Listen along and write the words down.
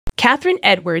Catherine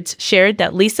Edwards shared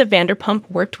that Lisa Vanderpump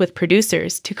worked with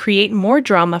producers to create more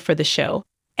drama for the show,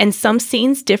 and some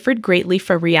scenes differed greatly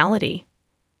from reality.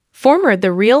 Former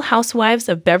The Real Housewives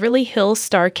of Beverly Hills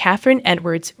star Catherine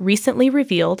Edwards recently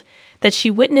revealed that she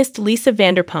witnessed Lisa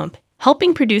Vanderpump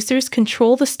helping producers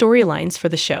control the storylines for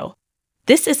the show.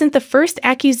 This isn't the first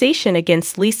accusation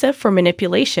against Lisa for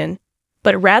manipulation,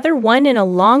 but rather one in a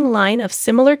long line of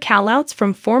similar call-outs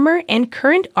from former and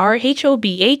current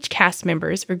Rhobh cast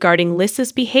members regarding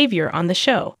Lisa's behavior on the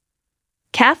show.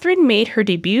 Catherine made her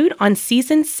debut on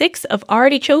Season 6 of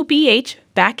Rhobh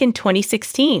back in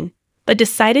 2016, but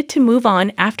decided to move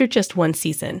on after just one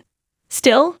season.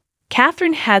 Still,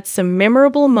 Catherine had some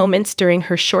memorable moments during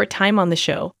her short time on the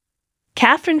show.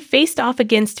 Catherine faced off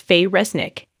against Faye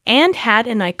Resnick and had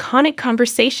an iconic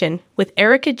conversation with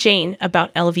Erika Jayne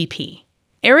about LVP.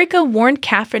 Erika warned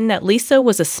Catherine that Lisa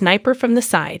was a sniper from the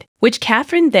side, which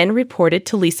Catherine then reported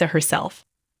to Lisa herself.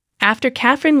 After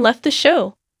Catherine left the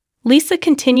show, Lisa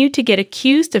continued to get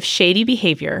accused of shady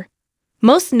behavior.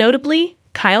 Most notably,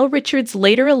 Kyle Richards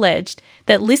later alleged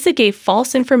that Lisa gave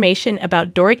false information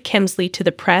about Dorit Kemsley to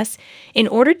the press in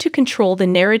order to control the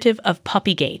narrative of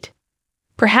Puppygate.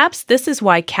 Perhaps this is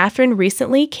why Catherine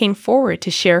recently came forward to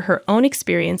share her own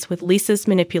experience with Lisa's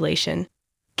manipulation.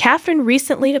 Catherine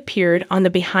recently appeared on the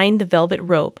Behind the Velvet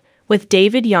Rope with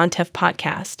David Yontef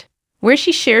podcast, where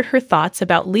she shared her thoughts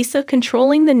about Lisa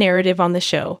controlling the narrative on the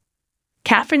show.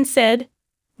 Catherine said,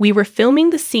 "We were filming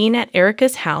the scene at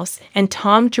Erika's house and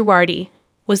Tom Girardi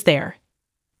was there.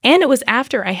 And it was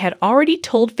after I had already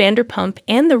told Vanderpump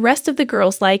and the rest of the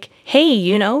girls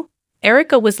hey,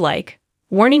 Erika was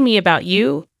warning me about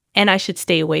you and I should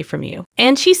stay away from you.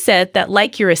 And she said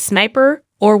that you're a sniper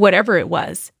or whatever it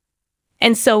was.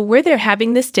 And so we're there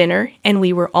having this dinner and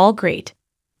we were all great.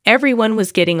 Everyone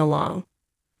was getting along.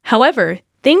 However,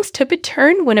 things took a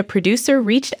turn when a producer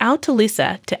reached out to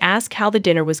Lisa to ask how the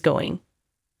dinner was going."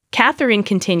 Catherine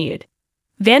continued,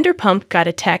 "Vanderpump got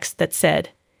a text that said,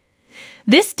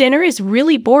 'This dinner is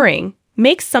really boring.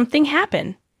 Make something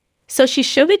happen.' So she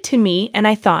showed it to me and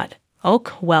I thought, oh,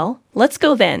 well, let's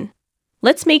go then.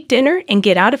 Let's make dinner and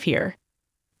get out of here."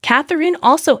 Catherine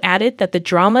also added that the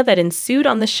drama that ensued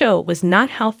on the show was not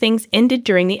how things ended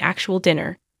during the actual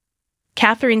dinner.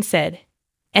 Catherine said,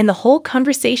 "And the whole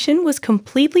conversation was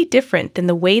completely different than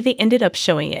the way they ended up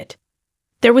showing it.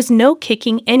 There was no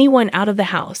kicking anyone out of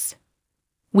the house.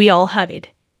 We all hugged,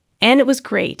 and it was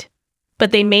great,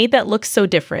 but they made that look so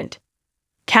different."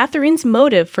 Catherine's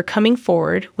motive for coming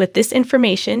forward with this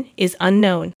information is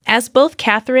unknown, as both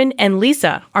Catherine and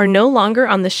Lisa are no longer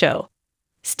on the show.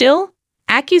 Still,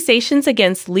 accusations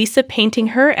against Lisa painting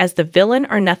her as the villain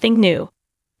are nothing new.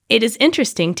 It is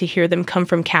interesting to hear them come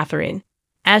from Catherine,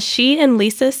 as she and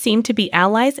Lisa seem to be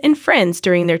allies and friends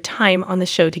during their time on the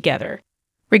show together.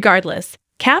 Regardless,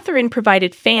 Catherine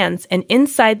provided fans an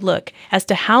inside look as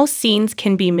to how scenes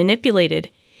can be manipulated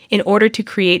in order to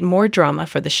create more drama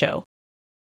for the show.